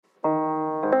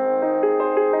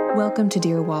Welcome to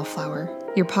Dear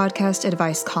Wallflower, your podcast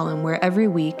advice column where every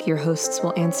week your hosts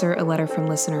will answer a letter from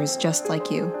listeners just like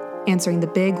you, answering the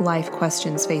big life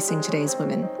questions facing today's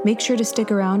women. Make sure to stick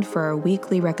around for our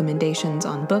weekly recommendations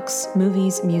on books,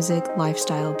 movies, music,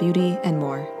 lifestyle, beauty, and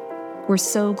more. We're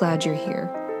so glad you're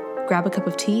here. Grab a cup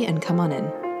of tea and come on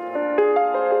in.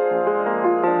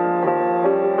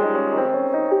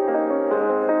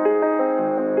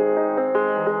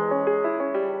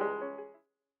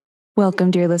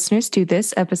 Welcome, dear listeners, to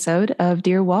this episode of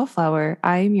Dear Wallflower.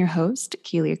 I am your host,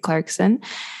 Keelia Clarkson.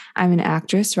 I'm an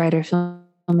actress, writer,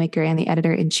 filmmaker, and the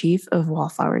editor-in-chief of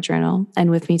Wallflower Journal.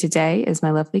 And with me today is my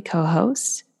lovely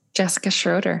co-host, Jessica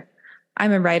Schroeder.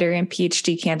 I'm a writer and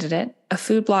PhD candidate, a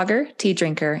food blogger, tea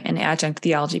drinker, and adjunct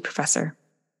theology professor.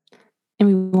 And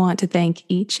we want to thank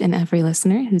each and every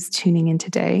listener who's tuning in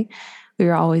today. We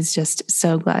are always just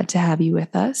so glad to have you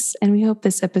with us, and we hope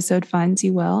this episode finds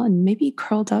you well and maybe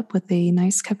curled up with a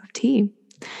nice cup of tea.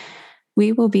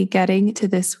 We will be getting to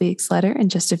this week's letter in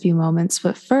just a few moments,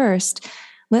 but first,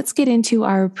 let's get into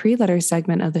our pre-letter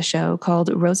segment of the show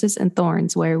called Roses and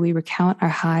Thorns, where we recount our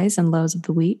highs and lows of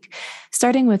the week,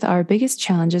 starting with our biggest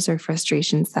challenges or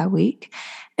frustrations that week,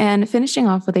 and finishing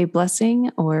off with a blessing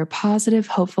or positive,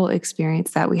 hopeful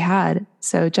experience that we had.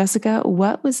 So, Jessica,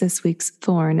 what was this week's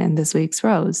thorn and this week's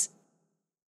rose?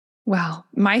 Well,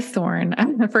 my thorn,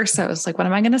 at first I was like, what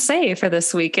am I going to say for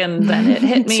this week? And then it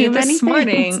hit me this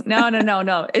morning.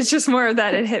 No. It's just more of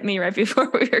that it hit me right before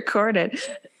we recorded.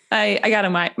 I got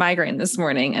a migraine this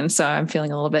morning, and so I'm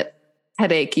feeling a little bit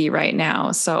headachy right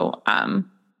now. So,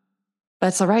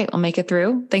 that's all right. We'll make it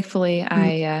through. Thankfully,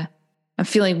 I'm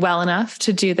feeling well enough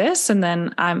to do this. And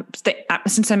then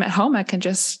since I'm at home, I can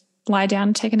just lie down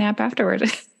and take a nap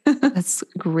afterward. That's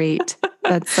great.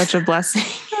 That's such a blessing.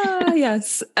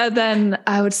 Yes. And then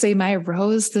I would say my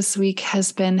rose this week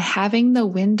has been having the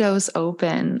windows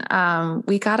open.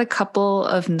 We got a couple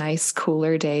of nice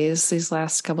cooler days these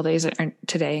last couple of days, or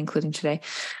today, including today.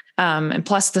 And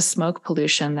plus the smoke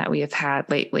pollution that we have had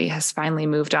lately has finally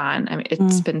moved on. I mean,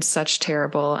 it's been such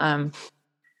terrible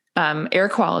air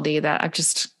quality that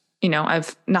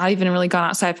I've not even really gone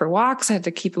outside for walks. I had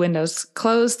to keep the windows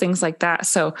closed, things like that.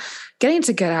 So getting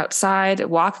to get outside,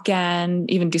 walk again,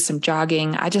 even do some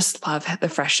jogging. I just love the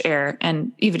fresh air,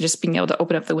 and even just being able to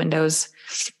open up the windows,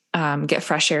 get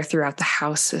fresh air throughout the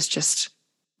house is just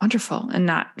wonderful, and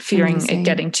not fearing it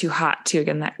getting too hot too.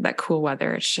 Again, that cool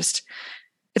weather. It's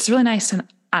really nice. And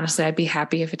honestly, I'd be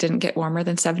happy if it didn't get warmer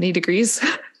than 70 degrees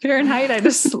Fahrenheit.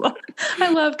 I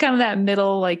love kind of that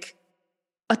middle, like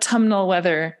autumnal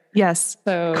weather. Yes.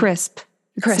 So crisp.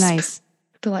 It's nice.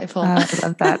 Delightful. I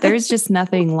love that. There's just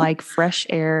nothing like fresh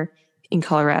air in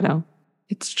Colorado.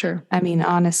 It's true. I mean,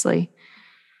 honestly.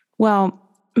 Well,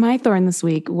 my thorn this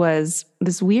week was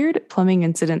this weird plumbing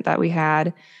incident that we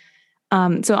had.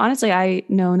 So honestly, I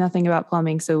know nothing about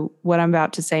plumbing. So what I'm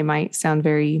about to say might sound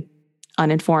very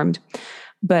uninformed,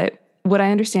 but what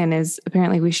I understand is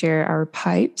apparently we share our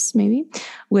pipes maybe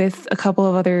with a couple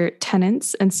of other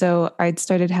tenants. And so I'd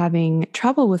started having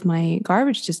trouble with my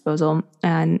garbage disposal,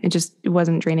 and it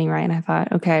wasn't draining right. And I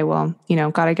thought, okay, well,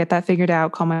 got to get that figured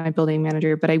out, call my building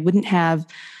manager, but I wouldn't have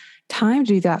time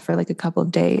to do that for like a couple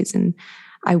of days. And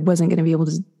I wasn't going to be able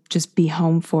to just be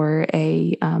home for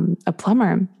a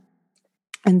plumber.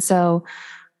 And so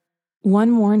one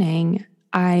morning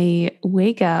I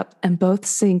wake up and both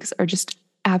sinks are just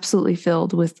absolutely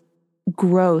filled with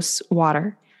gross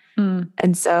water.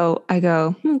 And so I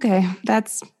go, okay,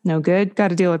 that's no good. Got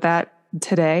to deal with that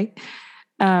today.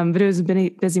 But it was a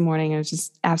busy morning. It was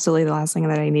just absolutely the last thing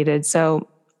that I needed. So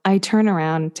I turn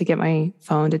around to get my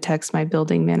phone to text my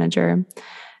building manager,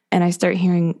 and I start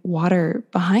hearing water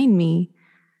behind me.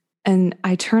 And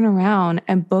I turn around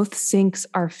and both sinks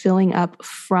are filling up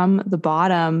from the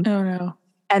bottom. Oh no.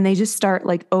 And they just start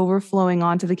like overflowing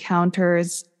onto the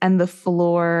counters and the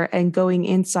floor and going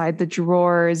inside the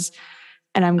drawers.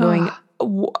 And I'm going,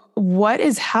 what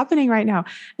is happening right now?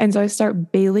 And so I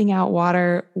start bailing out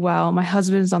water while my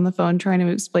husband is on the phone trying to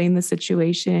explain the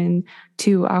situation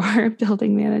to our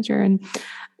building manager.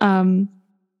 And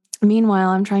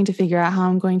meanwhile, I'm trying to figure out how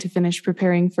I'm going to finish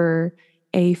preparing for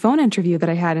a phone interview that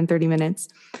I had in 30 minutes.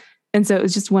 And so it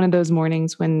was just one of those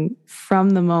mornings when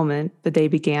from the moment the day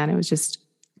began, it was just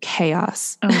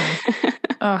chaos.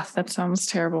 Oh, that sounds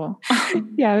terrible.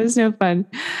 Yeah, it was no fun.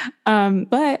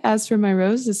 But as for my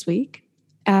rose this week,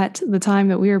 at the time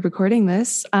that we are recording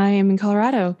this, I am in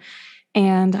Colorado,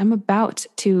 and I'm about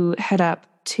to head up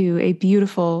to a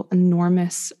beautiful,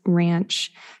 enormous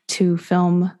ranch to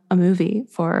film a movie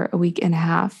for a week and a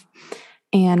half.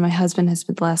 And my husband has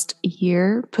been the last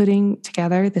year putting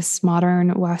together this modern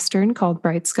Western called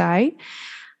Bright Sky,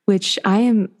 which I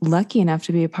am lucky enough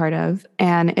to be a part of.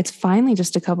 And it's finally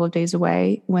just a couple of days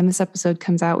away. When this episode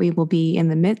comes out, we will be in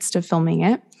the midst of filming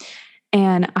it.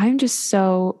 And I'm just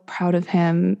so proud of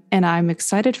him, and I'm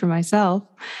excited for myself.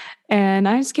 And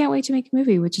I just can't wait to make a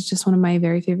movie, which is just one of my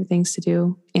very favorite things to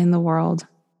do in the world.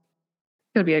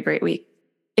 It'll be a great week.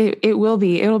 It will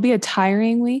be. It will be a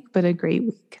tiring week, but a great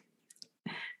week.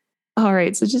 All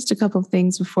right. So just a couple of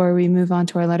things before we move on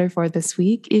to our letter for this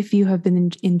week. If you have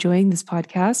been enjoying this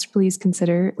podcast, please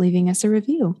consider leaving us a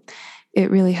review.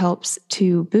 It really helps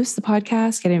to boost the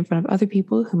podcast, get it in front of other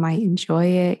people who might enjoy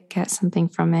it, get something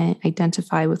from it,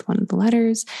 identify with one of the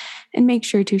letters, and make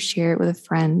sure to share it with a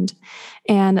friend.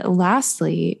 And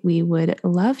lastly, we would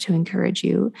love to encourage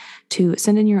you to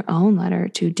send in your own letter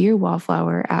to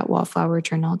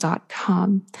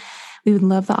dearwallflower@wallflowerjournal.com. We would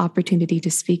love the opportunity to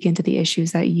speak into the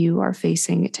issues that you are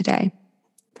facing today.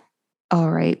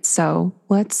 All right, so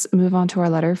let's move on to our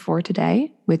letter for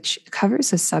today, which covers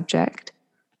the subject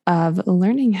of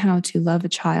learning how to love a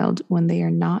child when they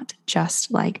are not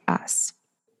just like us.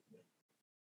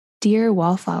 Dear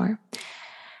Wallflower,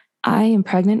 I am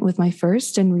pregnant with my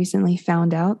first and recently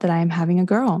found out that I am having a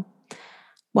girl.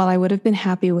 While I would have been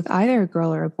happy with either a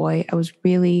girl or a boy, I was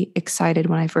really excited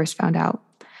when I first found out.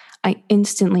 I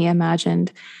instantly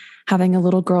imagined having a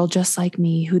little girl just like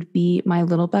me who'd be my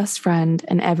little best friend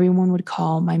and everyone would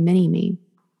call my mini-me.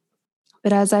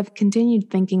 But as I've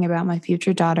continued thinking about my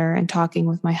future daughter and talking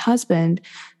with my husband,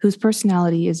 whose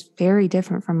personality is very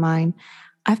different from mine,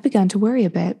 I've begun to worry a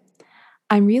bit.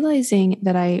 I'm realizing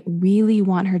that I really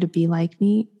want her to be like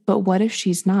me, but what if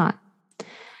she's not?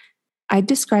 I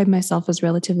describe myself as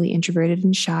relatively introverted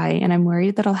and shy, and I'm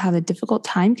worried that I'll have a difficult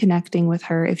time connecting with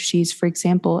her if she's, for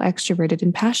example, extroverted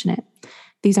and passionate.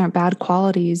 These aren't bad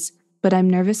qualities, but I'm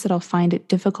nervous that I'll find it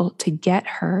difficult to get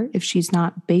her if she's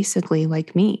not basically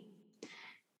like me.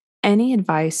 Any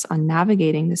advice on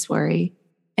navigating this worry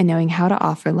and knowing how to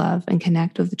offer love and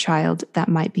connect with a child that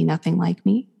might be nothing like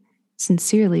me?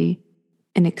 Sincerely,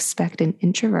 an expectant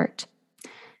introvert.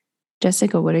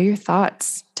 Jessica, what are your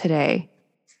thoughts today?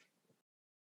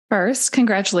 First,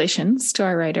 congratulations to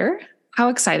our writer. How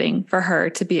exciting for her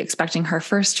to be expecting her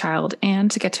first child and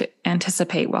to get to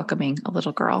anticipate welcoming a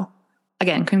little girl.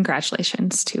 Again,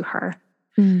 congratulations to her.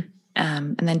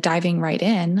 And then diving right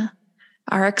in,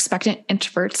 our expectant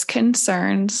introvert's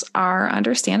concerns are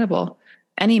understandable.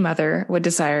 Any mother would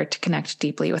desire to connect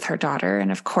deeply with her daughter,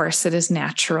 and of course, it is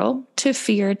natural to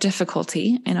fear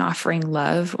difficulty in offering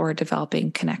love or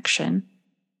developing connection.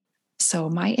 So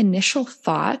my initial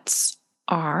thoughts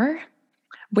are,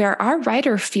 where our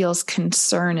writer feels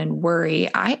concern and worry,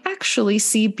 I actually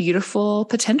see beautiful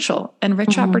potential and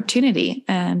rich opportunity,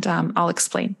 and I'll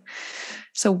explain.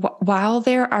 So while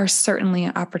there are certainly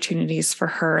opportunities for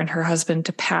her and her husband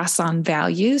to pass on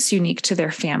values unique to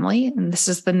their family, and this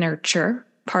is the nurture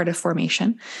part of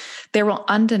formation, there will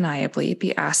undeniably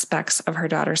be aspects of her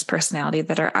daughter's personality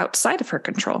that are outside of her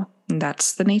control. And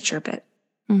that's the nature bit.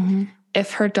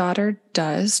 If her daughter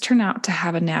does turn out to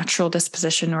have a natural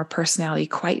disposition or personality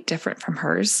quite different from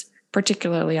hers,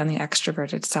 particularly on the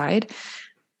extroverted side,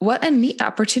 what a neat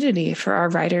opportunity for our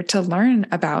writer to learn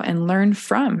about and learn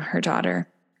from her daughter.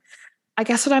 I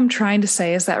guess what I'm trying to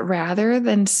say is that rather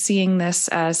than seeing this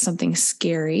as something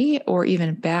scary or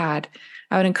even bad,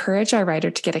 I would encourage our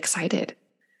writer to get excited.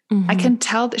 I can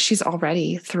tell that she's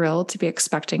already thrilled to be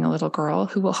expecting a little girl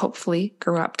who will hopefully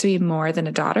grow up to be more than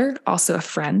a daughter, also a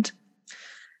friend.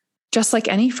 Just like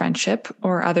any friendship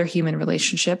or other human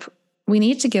relationship, we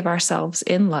need to give ourselves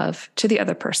in love to the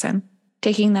other person,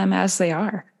 taking them as they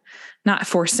are, not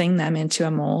forcing them into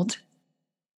a mold,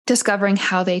 discovering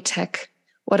how they tick,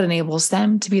 what enables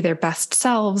them to be their best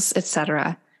selves,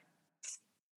 etc.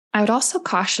 I would also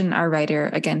caution our writer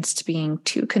against being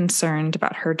too concerned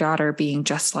about her daughter being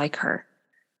just like her.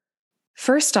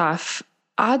 First off,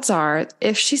 odds are,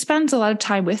 if she spends a lot of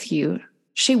time with you,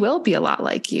 she will be a lot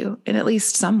like you in at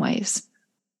least some ways.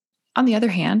 On the other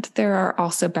hand, there are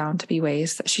also bound to be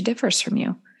ways that she differs from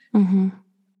you.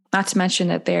 Not to mention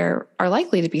that there are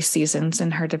likely to be seasons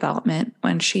in her development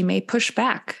when she may push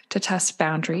back to test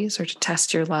boundaries or to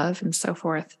test your love and so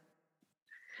forth.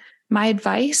 My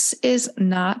advice is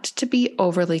not to be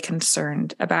overly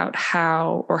concerned about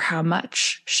how or how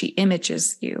much she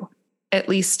images you, at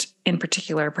least in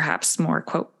particular, perhaps more,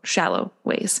 quote, shallow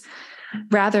ways.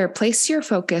 Rather, place your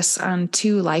focus on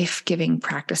 2 life-giving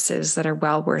practices that are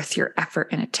well worth your effort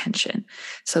and attention.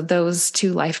 So those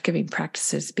 2 life-giving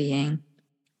practices being,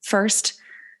 first,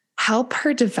 help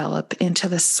her develop into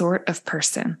the sort of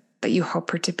person that you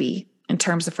hope her to be in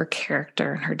terms of her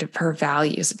character and her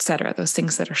values, etc., those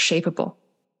things that are shapeable.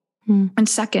 And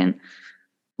second,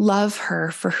 love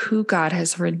her for who God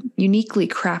has uniquely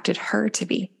crafted her to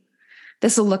be.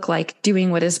 This will look like doing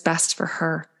what is best for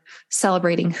her,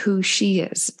 celebrating who she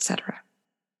is, etc.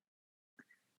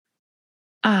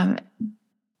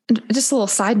 Just a little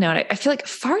side note, I feel like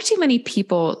far too many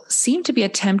people seem to be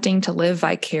attempting to live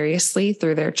vicariously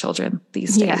through their children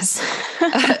these days.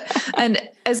 Yes. And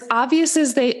as obvious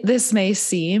as this may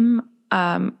seem,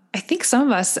 I think some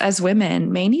of us as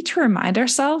women may need to remind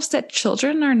ourselves that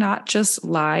children are not just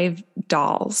live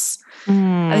dolls.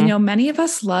 I know many of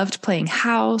us loved playing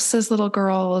house as little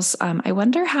girls. I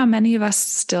wonder how many of us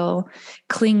still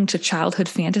cling to childhood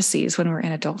fantasies when we're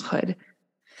in adulthood.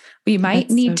 We might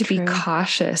need to be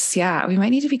cautious. Yeah, we might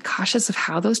need to be cautious of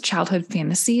how those childhood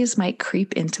fantasies might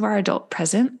creep into our adult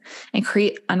present and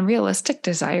create unrealistic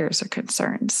desires or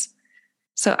concerns.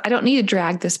 So I don't need to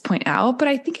drag this point out, but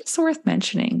I think it's worth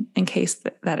mentioning in case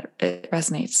that it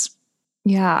resonates.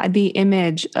 Yeah, the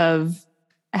image of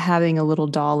having a little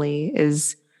dolly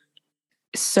is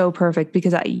so perfect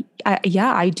because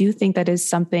I do think that is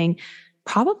something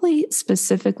probably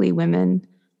specifically women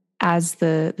as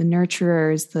the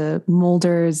nurturers, the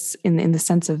molders in the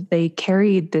sense of they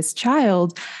carried this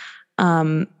child.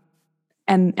 And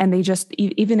they just,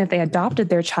 even if they adopted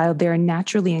their child, they're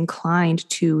naturally inclined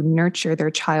to nurture their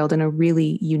child in a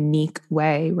really unique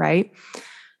way, right?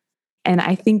 And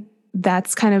I think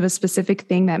that's kind of a specific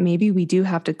thing that maybe we do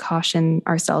have to caution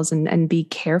ourselves and be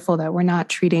careful that we're not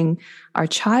treating our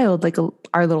child like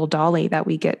our little dolly that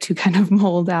we get to kind of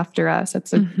mold after us.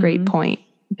 That's a great point.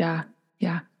 Yeah,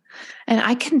 yeah. And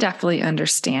I can definitely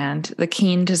understand the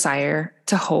keen desire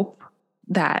to hope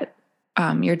that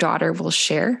your daughter will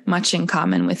share much in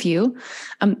common with you.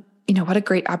 What a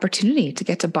great opportunity to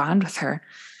get to bond with her.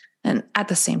 And at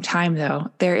the same time,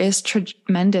 though, there is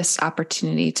tremendous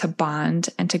opportunity to bond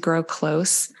and to grow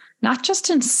close, not just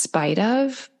in spite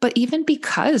of, but even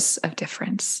because of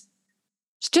difference.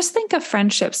 Just think of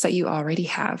friendships that you already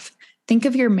have. Think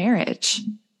of your marriage.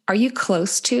 Are you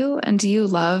close to and do you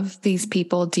love these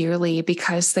people dearly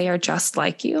because they are just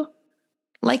like you?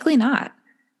 Likely not.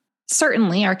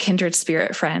 Certainly, our kindred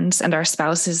spirit friends and our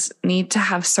spouses need to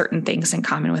have certain things in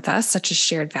common with us, such as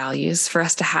shared values, for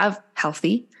us to have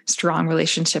healthy, strong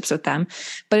relationships with them.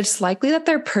 But it's likely that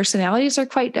their personalities are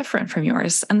quite different from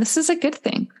yours, and this is a good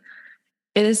thing.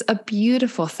 It is a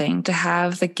beautiful thing to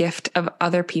have the gift of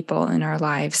other people in our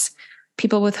lives,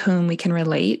 people with whom we can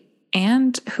relate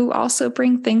and who also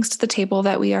bring things to the table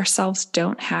that we ourselves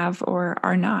don't have or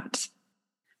are not.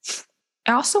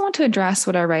 I also want to address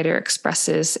what our writer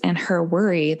expresses in her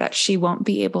worry that she won't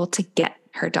be able to get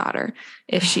her daughter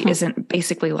if she isn't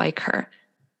basically like her.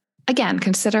 Again,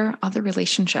 consider other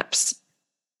relationships.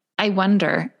 I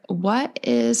wonder, what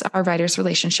is our writer's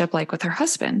relationship like with her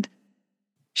husband?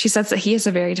 She says that he has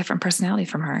a very different personality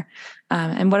from her.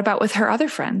 And what about with her other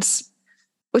friends?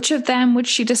 Which of them would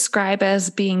she describe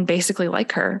as being basically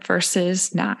like her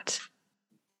versus not?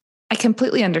 I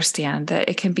completely understand that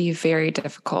it can be very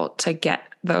difficult to get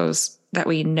those that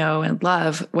we know and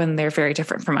love when they're very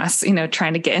different from us,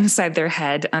 trying to get inside their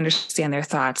head, understand their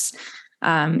thoughts.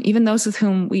 Even those with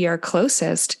whom we are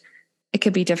closest, it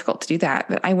could be difficult to do that.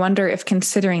 But I wonder if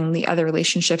considering the other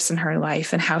relationships in her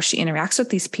life and how she interacts with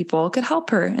these people could help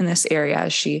her in this area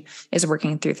as she is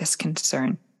working through this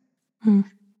concern.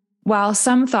 While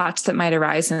some thoughts that might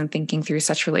arise in thinking through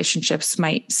such relationships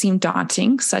might seem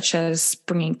daunting, such as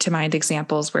bringing to mind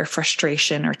examples where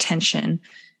frustration or tension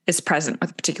is present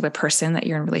with a particular person that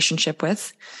you're in relationship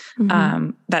with,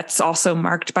 that's also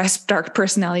marked by stark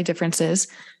personality differences,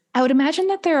 I would imagine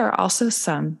that there are also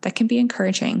some that can be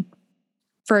encouraging.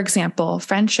 For example,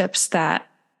 friendships that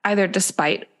either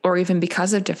despite or even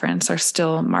because of difference are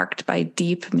still marked by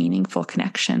deep, meaningful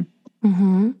connection.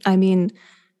 I mean,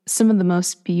 some of the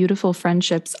most beautiful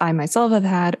friendships I myself have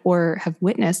had or have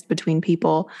witnessed between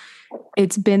people,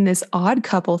 it's been this odd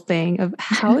couple thing of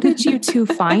how did you two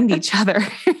find each other?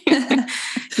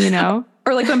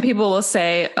 Or like when people will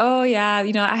say, oh yeah,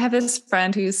 I have this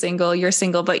friend who's single, you're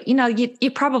single, but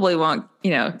you probably won't,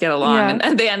 get along. Yeah.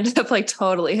 And they end up like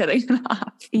totally hitting it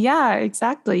off. Yeah,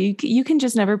 exactly. You can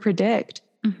just never predict.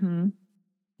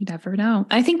 You never know.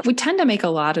 I think we tend to make a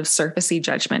lot of surfacey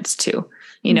judgments too,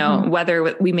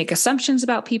 whether we make assumptions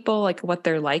about people, like what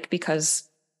they're like because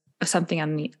of something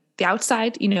on the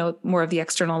outside, more of the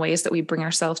external ways that we bring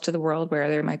ourselves to the world, where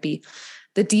there might be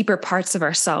the deeper parts of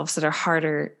ourselves that are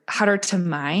harder to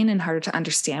mine and harder to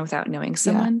understand without knowing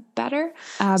someone better.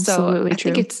 Absolutely so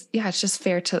true. I think it's just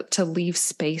fair to leave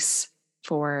space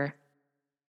for,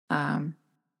 not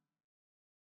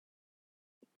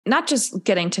just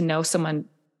getting to know someone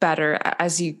better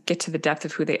as you get to the depth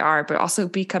of who they are, but also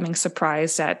becoming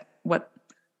surprised at what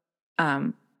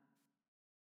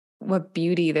what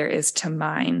beauty there is to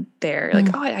mine there.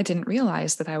 Like, oh, I didn't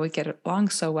realize that I would get along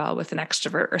so well with an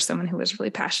extrovert or someone who was really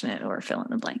passionate, or fill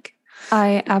in the blank.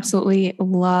 I absolutely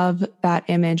love that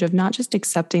image of not just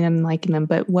accepting them and liking them,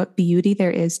 but what beauty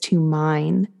there is to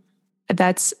mine.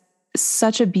 That's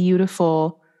such a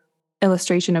beautiful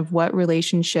illustration of what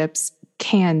relationships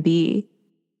can be.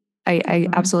 I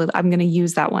absolutely, I'm going to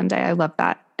use that one day. I love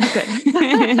that. Good.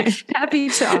 Happy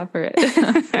to offer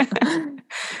it.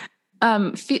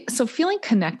 So feeling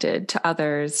connected to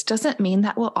others doesn't mean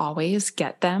that we'll always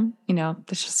get them.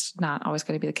 That's just not always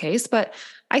going to be the case. But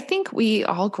I think we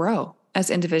all grow as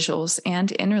individuals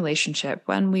and in relationship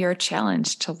when we are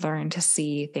challenged to learn to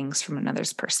see things from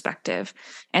another's perspective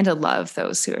and to love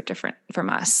those who are different from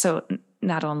us. So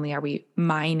not only are we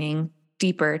mining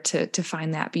deeper to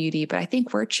find that beauty, but I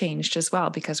think we're changed as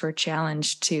well, because we're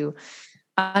challenged to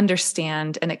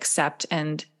understand and accept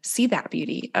and see that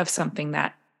beauty of something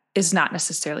that is not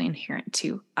necessarily inherent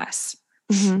to us.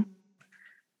 Mm-hmm.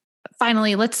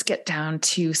 Finally, let's get down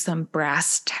to some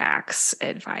brass tacks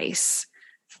advice.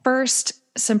 First,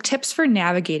 some tips for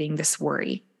navigating this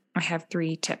worry. I have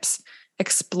 3 tips: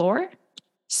 explore,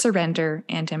 surrender,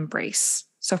 and embrace.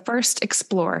 So first,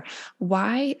 explore.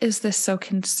 Why is this so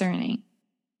concerning?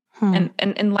 And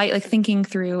in light, like thinking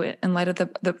through, in light of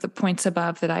the points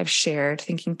above that I've shared,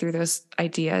 thinking through those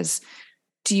ideas,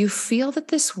 do you feel that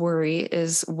this worry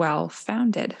is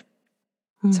well-founded?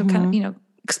 Mm-hmm. So kind of,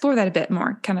 explore that a bit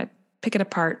more, kind of pick it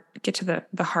apart, get to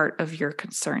the heart of your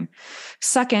concern.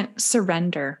 Second,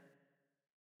 surrender.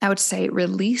 I would say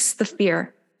release the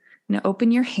fear.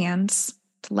 Open your hands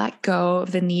to let go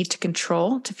of the need to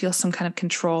control, to feel some kind of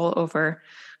control over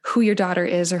who your daughter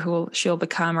is or who she'll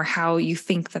become or how you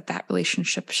think that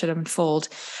relationship should unfold.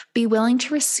 Be willing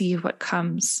to receive what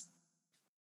comes.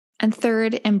 And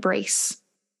third, embrace.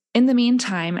 In the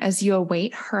meantime, as you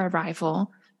await her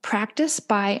arrival, practice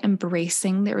by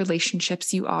embracing the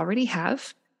relationships you already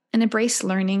have, and embrace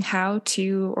learning how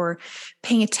to, or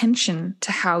paying attention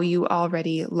to how you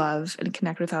already love and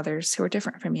connect with others who are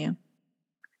different from you.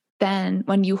 Then,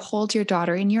 when you hold your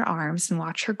daughter in your arms and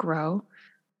watch her grow,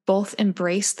 both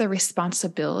embrace the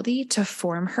responsibility to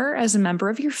form her as a member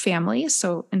of your family,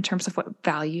 so in terms of what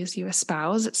values you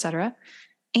espouse, etc.,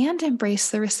 and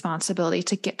embrace the responsibility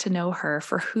to get to know her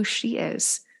for who she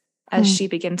is as she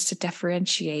begins to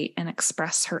differentiate and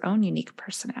express her own unique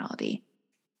personality.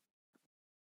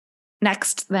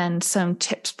 Next, then, some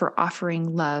tips for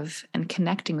offering love and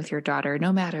connecting with your daughter,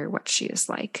 no matter what she is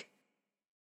like.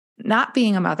 Not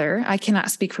being a mother, I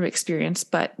cannot speak from experience,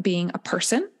 but being a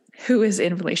person who is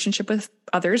in relationship with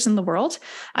others in the world,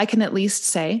 I can at least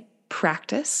say,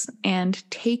 practice and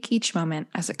take each moment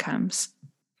as it comes.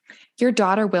 Your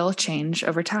daughter will change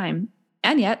over time,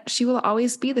 and yet she will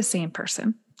always be the same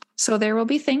person. So there will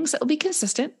be things that will be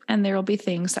consistent, and there will be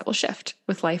things that will shift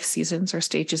with life seasons or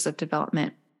stages of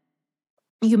development.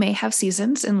 You may have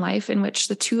seasons in life in which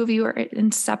the two of you are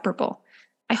inseparable.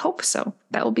 I hope so.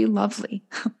 That will be lovely.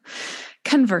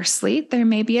 Conversely, there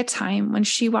may be a time when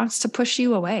she wants to push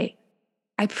you away.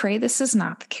 I pray this is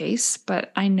not the case,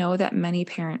 but I know that many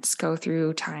parents go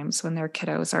through times when their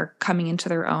kiddos are coming into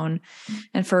their own,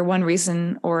 and for one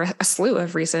reason or a slew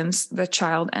of reasons, the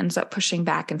child ends up pushing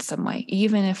back in some way,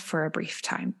 even if for a brief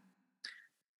time.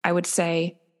 I would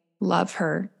say, love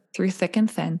her through thick and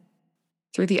thin,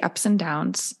 through the ups and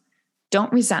downs.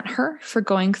 Don't resent her for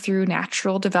going through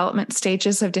natural development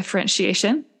stages of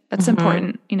differentiation. That's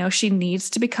important. She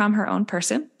needs to become her own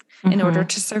person in order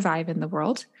to survive in the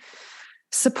world.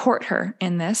 Support her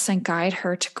in this and guide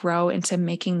her to grow into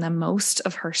making the most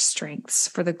of her strengths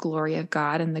for the glory of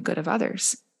God and the good of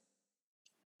others.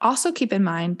 Also keep in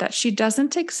mind that she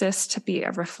doesn't exist to be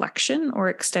a reflection or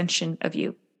extension of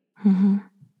you.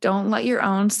 Don't let your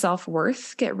own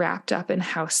self-worth get wrapped up in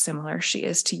how similar she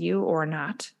is to you or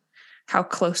not, how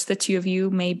close the two of you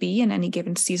may be in any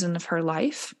given season of her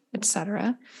life,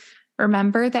 etc.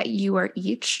 Remember that you are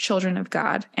each children of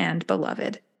God and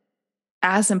beloved.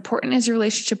 As important as your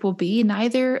relationship will be,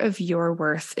 neither of your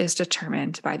worth is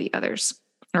determined by the others,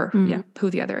 or who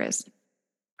the other is.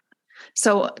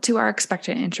 So to our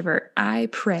expectant introvert, I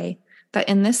pray that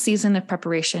in this season of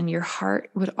preparation, your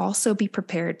heart would also be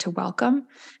prepared to welcome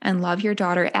and love your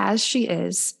daughter as she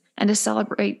is and to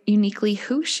celebrate uniquely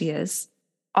who she is,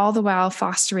 all the while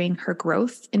fostering her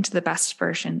growth into the best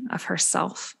version of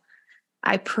herself.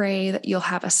 I pray that you'll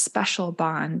have a special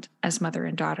bond as mother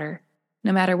and daughter,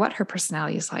 no matter what her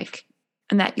personality is like,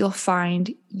 and that you'll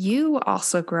find you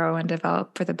also grow and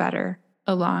develop for the better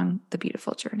along the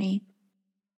beautiful journey.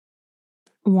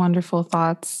 Wonderful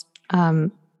thoughts.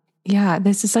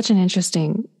 This is such an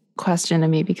interesting question to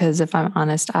me because if I'm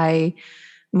honest, I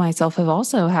myself have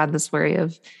also had this worry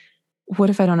of what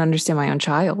if I don't understand my own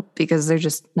child because they're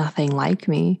just nothing like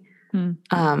me.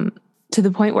 To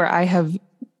the point where I have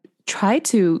tried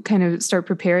to kind of start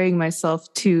preparing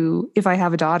myself to, if I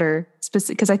have a daughter,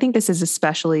 because I think this is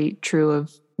especially true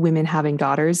of women having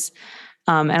daughters.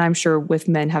 And I'm sure with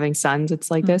men having sons, it's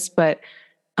like this, but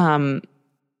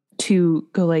to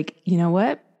go like, you know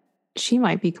what? She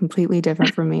might be completely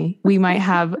different from me. We might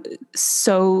have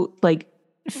so like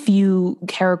few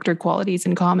character qualities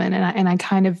in common. I'm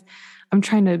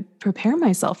trying to prepare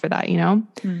myself for that, you know?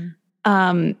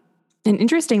 And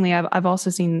interestingly, I've also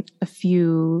seen a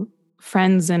few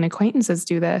friends and acquaintances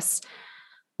do this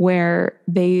where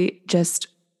they just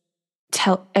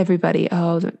tell everybody,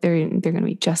 oh, they're going to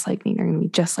be just like me. They're going to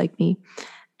be just like me.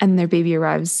 And their baby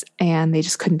arrives and they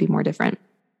just couldn't be more different.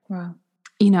 Wow.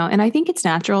 You know, and I think it's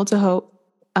natural to hope,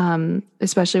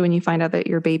 especially when you find out that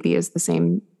your baby is the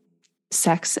same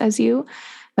sex as you,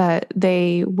 that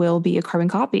they will be a carbon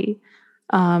copy,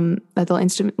 that they'll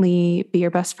instantly be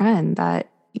your best friend, that,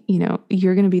 you know,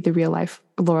 you're going to be the real life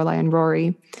Lorelai and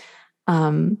Rory.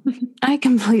 I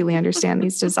completely understand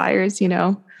these desires, you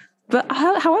know. But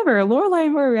however, Lorelai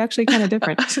and Rory are actually kind of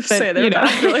different. I was going to say they're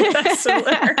not really that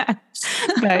similar.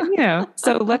 But, you know,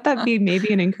 so let that be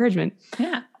maybe an encouragement.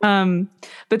 Yeah.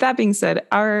 But that being said,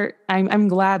 I'm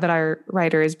glad that our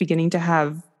writer is beginning to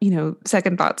have, you know,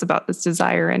 second thoughts about this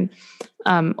desire. And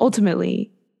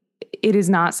ultimately, it is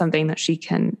not something that she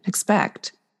can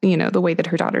expect, you know, the way that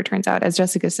her daughter turns out. As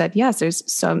Jessica said, yes, there's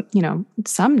some, you know,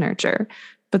 some nurture,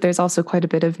 but there's also quite a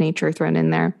bit of nature thrown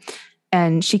in there.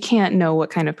 And she can't know what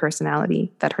kind of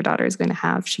personality that her daughter is going to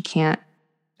have. She can't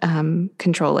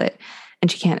control it. And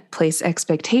she can't place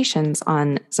expectations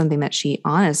on something that she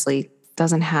honestly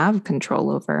doesn't have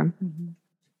control over.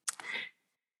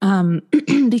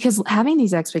 Because having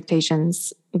these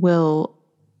expectations will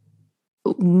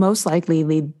most likely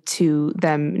lead to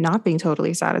them not being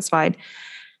totally satisfied.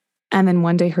 And then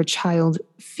one day her child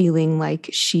feeling like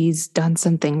she's done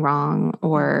something wrong,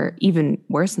 or even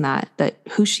worse than that, that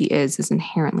who she is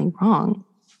inherently wrong.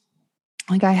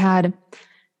 Like I had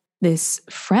this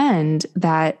friend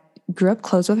that grew up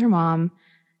close with her mom,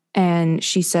 and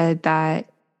she said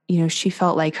that, you know, she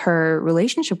felt like her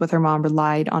relationship with her mom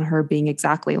relied on her being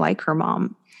exactly like her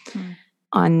mom,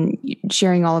 on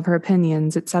sharing all of her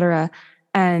opinions, etc.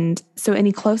 And so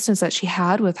any closeness that she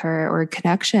had with her or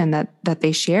connection that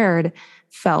they shared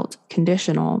felt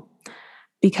conditional,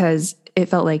 because it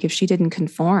felt like if she didn't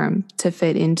conform to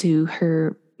fit into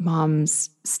her mom's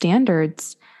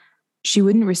standards, she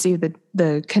wouldn't receive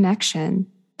the connection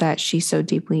that she so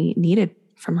deeply needed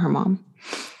from her mom.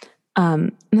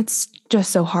 And that's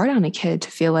just so hard on a kid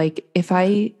to feel like if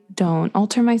I don't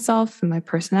alter myself and my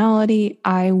personality,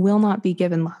 I will not be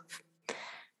given love. I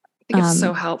think it's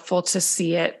so helpful to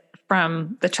see it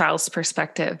from the child's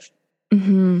perspective.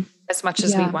 As much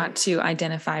as we want to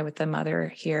identify with the mother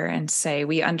here and say,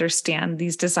 we understand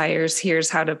these desires, here's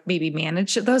how to maybe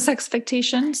manage those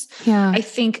expectations. Yeah. I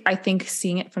think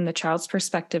seeing it from the child's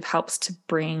perspective helps to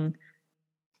bring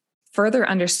further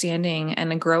understanding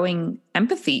and a growing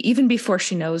empathy, even before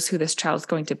she knows who this child's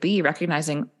going to be,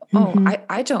 recognizing,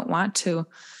 I don't want to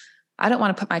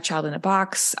put my child in a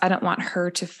box. I don't want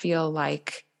her to feel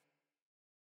like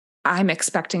I'm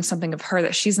expecting something of her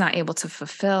that she's not able to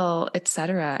fulfill,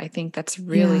 etc. I think that's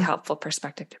really helpful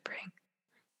perspective to bring.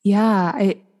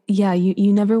 Yeah.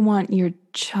 You never want your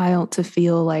child to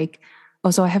feel like,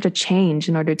 oh, so I have to change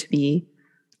in order to be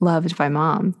loved by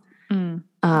mom.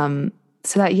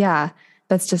 So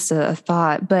that's just a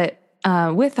thought. But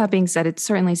with that being said, it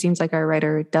certainly seems like our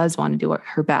writer does want to do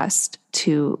her best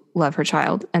to love her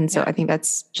child. And so I think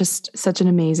that's just such an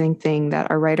amazing thing that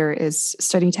our writer is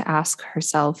starting to ask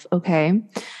herself, okay,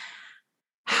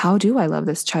 how do I love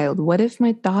this child? What if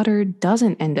my daughter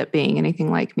doesn't end up being anything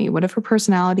like me? What if her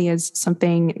personality is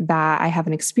something that I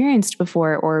haven't experienced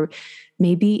before? Or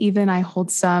maybe even I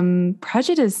hold some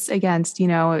prejudice against, you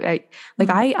know,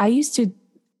 I used to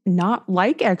not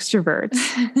like extroverts,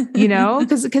 you know,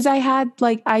 because I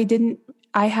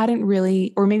hadn't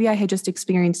really, or maybe I had just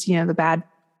experienced, you know, the bad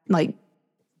like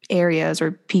areas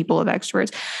or people of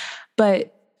extroverts,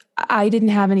 but I didn't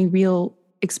have any real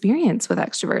experience with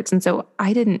extroverts. And so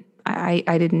I didn't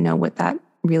know what that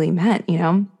really meant, you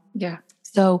know? Yeah.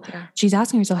 So she's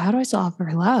asking herself, how do I still offer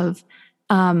her love?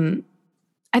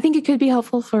 I think it could be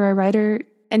helpful for a writer,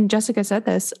 and Jessica said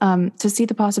this, to see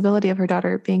the possibility of her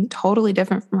daughter being totally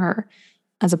different from her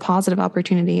as a positive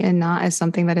opportunity and not as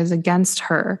something that is against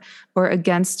her or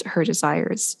against her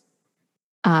desires.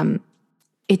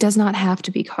 It does not have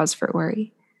to be cause for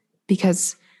worry,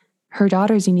 because her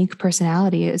daughter's unique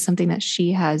personality is something that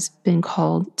she has been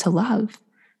called to love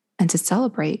and to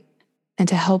celebrate and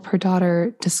to help her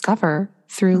daughter discover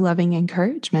through loving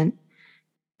encouragement.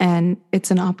 And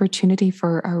it's an opportunity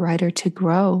for a writer to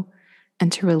grow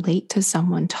and to relate to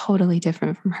someone totally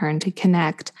different from her and to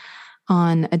connect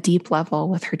on a deep level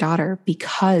with her daughter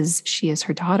because she is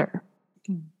her daughter.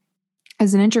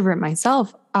 As an introvert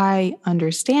myself, I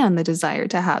understand the desire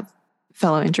to have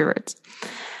fellow introverts.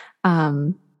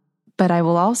 But I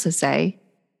will also say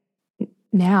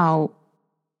now,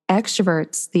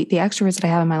 extroverts, the extroverts that I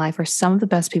have in my life are some of the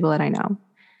best people that I know.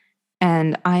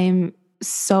 And I'm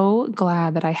so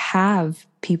glad that I have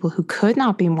people who could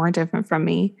not be more different from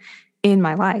me in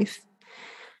my life.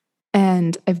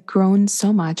 And I've grown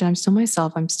so much, and I'm still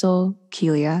myself. I'm still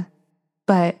Keelia,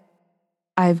 but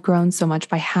I've grown so much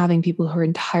by having people who are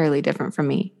entirely different from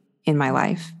me in my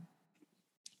life.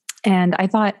 And I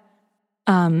thought,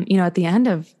 at the end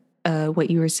of what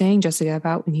you were saying, Jessica,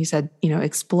 about when you said,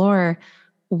 explore,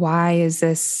 why is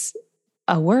this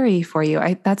a worry for you?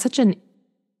 That's such an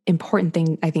important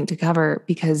thing, I think, to cover,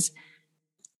 because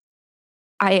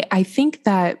I think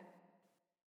that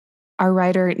our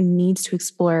writer needs to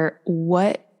explore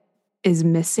what is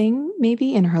missing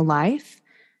maybe in her life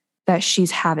that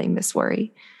she's having this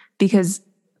worry. Because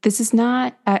this is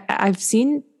not, I've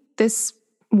seen this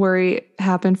worry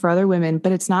happen for other women,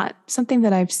 but it's not something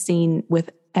that I've seen with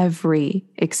every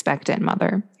expectant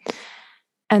mother.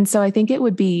 And so I think it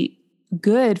would be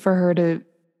good for her to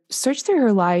search through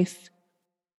her life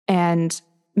and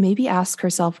maybe ask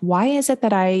herself, why is it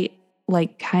that I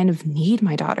kind of need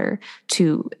my daughter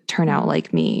to turn out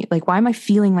like me? Like, why am I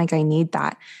feeling like I need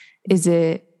that? Is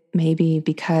it maybe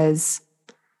because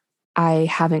I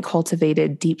haven't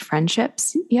cultivated deep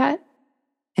friendships yet?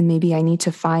 And maybe I need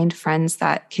to find friends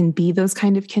that can be those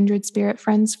kind of kindred spirit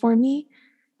friends for me.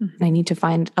 Mm-hmm. And I need to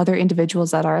find other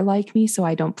individuals that are like me, so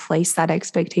I don't place that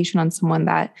expectation on someone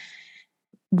that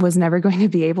was never going to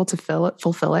be able to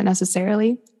fulfill it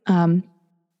necessarily. So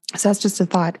that's just a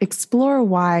thought. Explore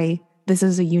why this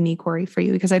is a unique worry for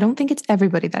you, because I don't think it's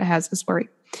everybody that has this worry.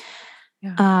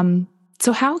 Yeah.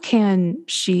 So how can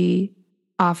she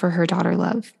offer her daughter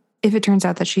love if it turns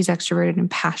out that she's extroverted and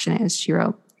passionate, as she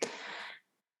wrote?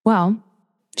 Well,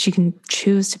 she can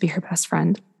choose to be her best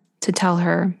friend, to tell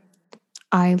her,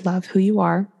 I love who you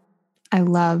are. I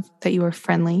love that you are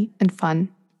friendly and fun.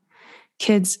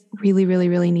 Kids really, really,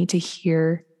 really need to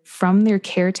hear from their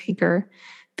caretaker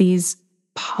these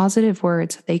positive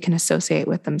words that they can associate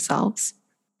with themselves.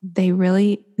 They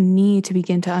really need to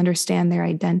begin to understand their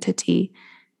identity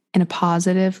in a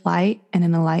positive light and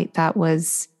in a light that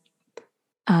was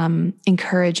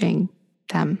encouraging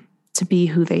them to be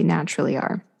who they naturally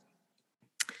are.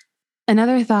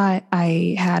 Another thought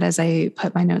I had as I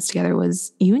put my notes together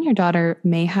was you and your daughter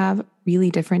may have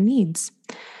really different needs.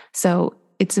 So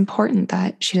it's important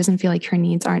that she doesn't feel like her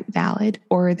needs aren't valid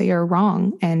or they are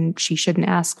wrong and she shouldn't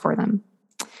ask for them.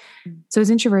 So as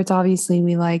introverts, obviously,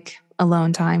 we like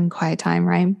alone time, quiet time,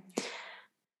 right?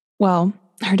 Well,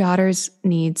 her daughter's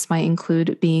needs might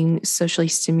include being socially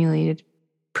stimulated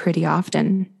pretty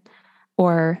often,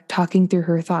 or talking through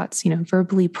her thoughts,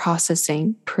 verbally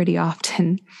processing pretty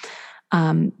often,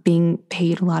 being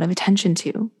paid a lot of attention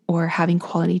to, or having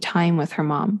quality time with her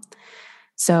mom.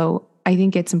 So I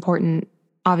think it's important.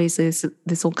 Obviously,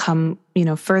 this will come,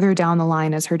 further down the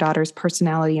line as her daughter's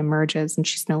personality emerges and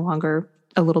she's no longer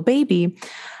a little baby.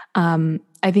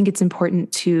 I think it's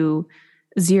important to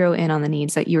zero in on the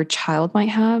needs that your child might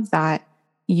have that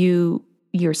you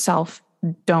yourself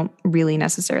don't really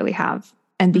necessarily have.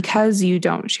 And because you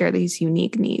don't share these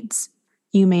unique needs,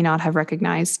 you may not have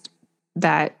recognized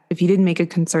that if you didn't make a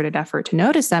concerted effort to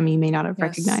notice them, you may not have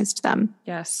recognized them.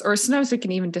 Yes. Or sometimes we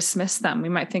can even dismiss them. We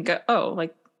might think,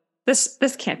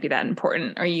 this can't be that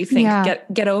important. Or you think,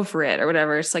 get over it or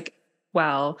whatever. It's like,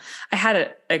 well, I had an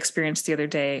experience the other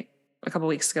day, a couple of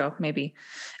weeks ago, maybe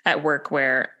at work,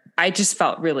 where I just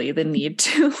felt really the need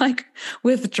to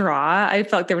withdraw. I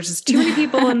felt like there was just too many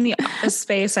people in the office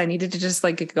space. I needed to just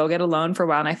go get alone for a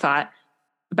while. And I thought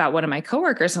about one of my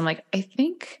coworkers. I'm like, I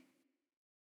think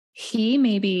he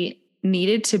maybe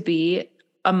needed to be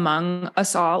among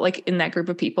us all, in that group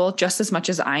of people, just as much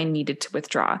as I needed to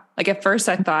withdraw. At first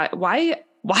I thought, why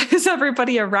is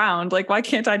everybody around? Why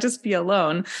can't I just be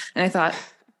alone? And I thought,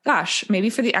 gosh, maybe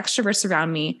for the extroverts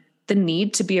around me, the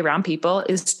need to be around people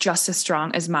is just as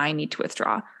strong as my need to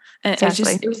withdraw. And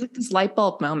exactly. it was like this light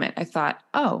bulb moment. I thought,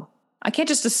 oh, I can't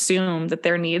just assume that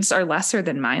their needs are lesser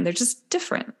than mine. They're just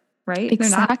different, right?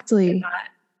 Exactly. They're not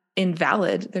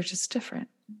invalid. They're just different.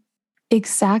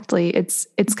 Exactly. It's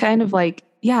kind of like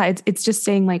yeah, it's just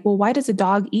saying like, well, why does a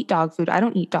dog eat dog food? I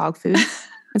don't eat dog food.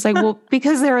 It's like, well,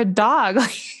 because they're a dog,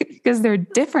 because they're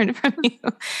different from you.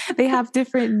 They have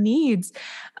different needs.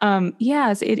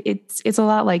 Yes, it's a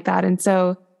lot like that. And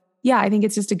so, yeah, I think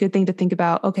it's just a good thing to think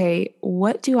about, okay,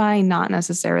 what do I not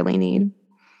necessarily need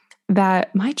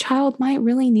that my child might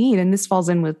really need? And this falls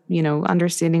in with,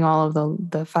 understanding all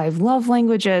of the 5 love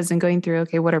languages and going through,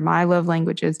 okay, what are my love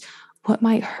languages? What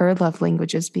might her love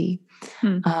languages be?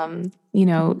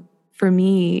 For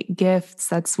me, gifts,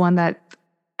 that's one that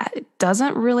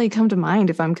doesn't really come to mind,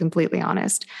 if I'm completely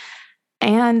honest.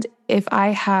 And if I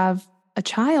have a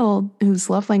child whose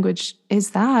love language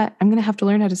is that, I'm going to have to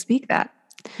learn how to speak that.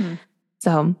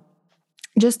 So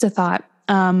just a thought.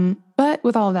 But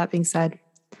with all of that being said,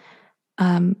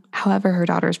 however her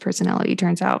daughter's personality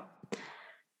turns out,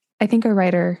 I think our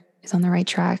writer is on the right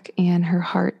track, and her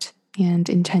heart and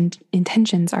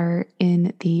intentions are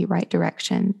in the right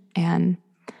direction. And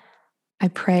I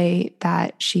pray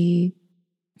that she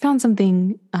found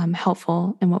something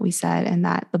helpful in what we said, and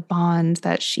that the bond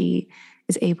that she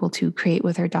is able to create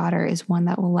with her daughter is one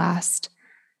that will last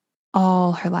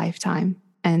all her lifetime,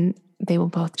 and they will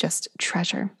both just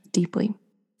treasure deeply.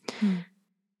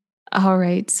 All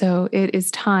right, so it is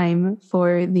time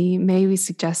for the May We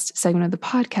Suggest segment of the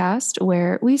podcast,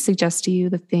 where we suggest to you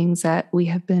the things that we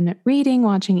have been reading,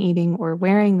 watching, eating, or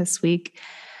wearing this week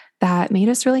that made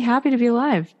us really happy to be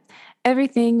alive.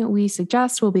 Everything we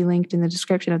suggest will be linked in the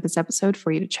description of this episode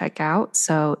for you to check out.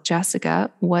 So, Jessica,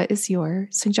 what is your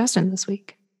suggestion this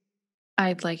week?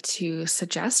 I'd like to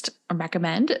suggest or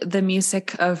recommend the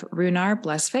music of Runar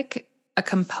Blesvik, a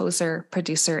composer,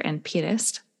 producer, and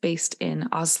pianist based in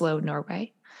Oslo,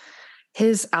 Norway.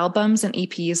 His albums and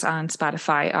EPs on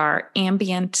Spotify are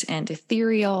ambient and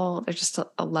ethereal. They're just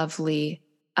a lovely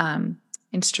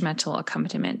instrumental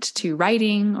accompaniment to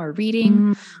writing or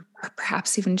reading, or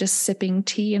perhaps even just sipping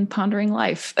tea and pondering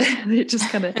life. They just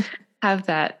kind of have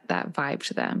that vibe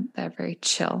to them. They're very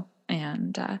chill.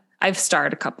 And I've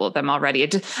starred a couple of them already.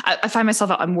 I find myself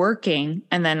out, I'm working,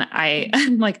 and then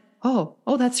I'm like, oh,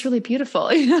 that's really beautiful.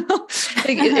 I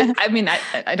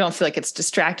don't feel like it's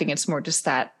distracting. It's more just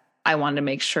that I want to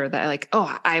make sure that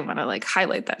I want to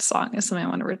highlight that song as something I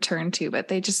want to return to, but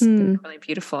they're really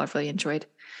beautiful. I've really enjoyed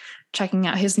checking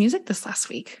out his music this last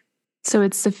week. So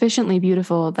it's sufficiently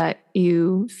beautiful that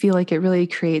you feel like it really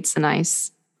creates a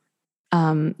nice,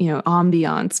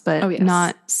 ambiance, but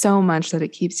not so much that it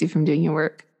keeps you from doing your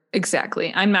work.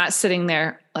 Exactly. I'm not sitting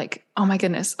there like, oh my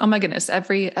goodness.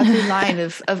 Every line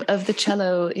of the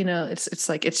cello,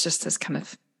 it's just this kind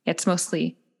of, I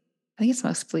think it's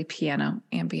mostly piano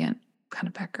ambient kind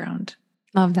of background.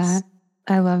 Love that.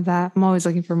 I love that. I'm always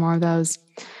looking for more of those.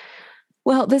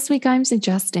 Well, this week I'm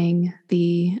suggesting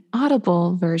the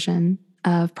Audible version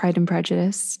of Pride and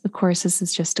Prejudice. Of course, this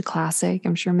is just a classic.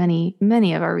 I'm sure many,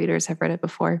 many of our readers have read it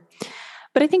before.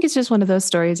 But I think it's just one of those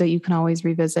stories that you can always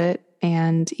revisit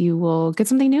and you will get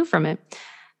something new from it.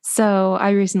 So I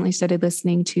recently started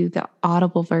listening to the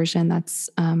Audible version. That's,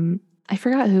 I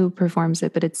forgot who performs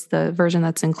it, but it's the version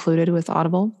that's included with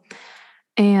Audible.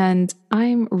 And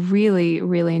I'm really,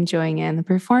 really enjoying it. And the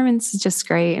performance is just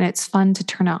great. And it's fun to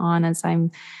turn it on as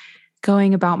I'm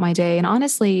going about my day. And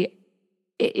honestly,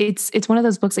 it's one of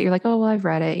those books that you're like, oh, well, I've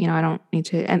read it. I don't need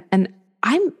to. And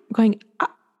I'm going,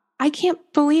 I can't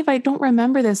believe I don't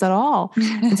remember this at all.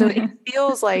 And so it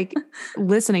feels like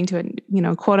listening to it,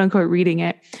 quote unquote, reading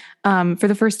it for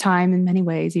the first time in many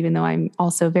ways, even though I'm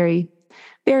also very,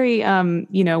 very,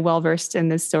 well-versed in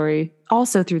this story,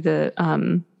 also through the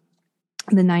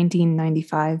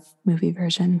 1995 movie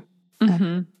version.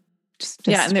 Mm-hmm.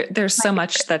 And there's so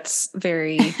much that's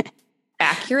very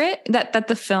accurate that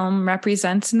the film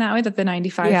represents in that way, that the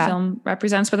 95 film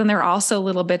represents. But then there are also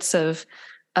little bits of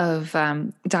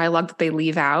dialogue that they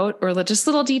leave out, or just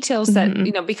little details that,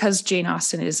 because Jane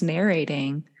Austen is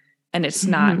narrating and it's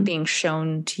not being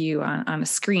shown to you on a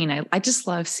screen. I just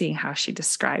love seeing how she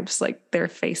describes their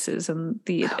faces and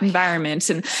the environment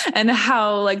and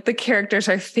how the characters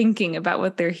are thinking about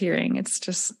what they're hearing. It's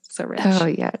just so rich. Oh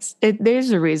yes.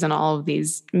 There's a reason all of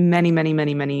these many, many,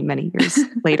 many, many, many years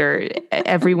later,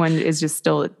 everyone is just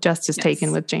still just as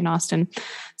taken with Jane Austen.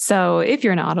 So if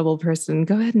you're an Audible person,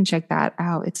 go ahead and check that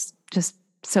out. It's just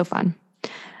so fun.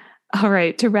 All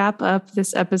right. To wrap up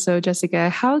this episode, Jessica,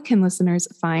 how can listeners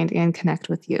find and connect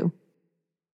with you?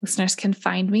 Listeners can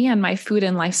find me on my food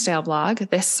and lifestyle blog,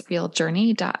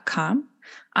 thisrealjourney.com,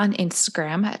 on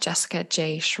Instagram at Jessica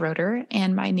J. Schroeder,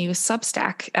 and my new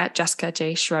Substack at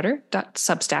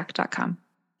jessicajschroeder.substack.com.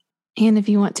 And if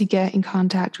you want to get in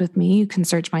contact with me, you can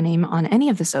search my name on any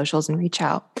of the socials and reach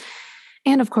out.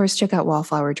 And of course, check out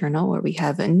Wallflower Journal, where we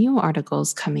have new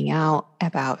articles coming out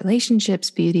about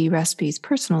relationships, beauty, recipes,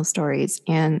 personal stories,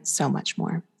 and so much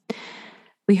more.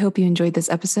 We hope you enjoyed this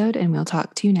episode, and we'll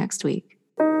talk to you next week.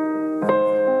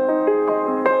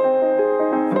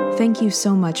 Thank you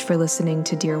so much for listening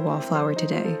to Dear Wallflower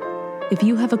today. If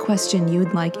you have a question you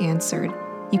would like answered,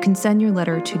 you can send your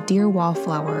letter to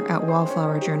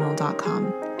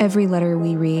dearwallflower@wallflowerjournal.com. Every letter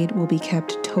we read will be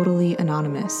kept totally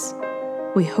anonymous.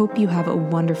 We hope you have a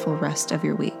wonderful rest of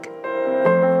your week.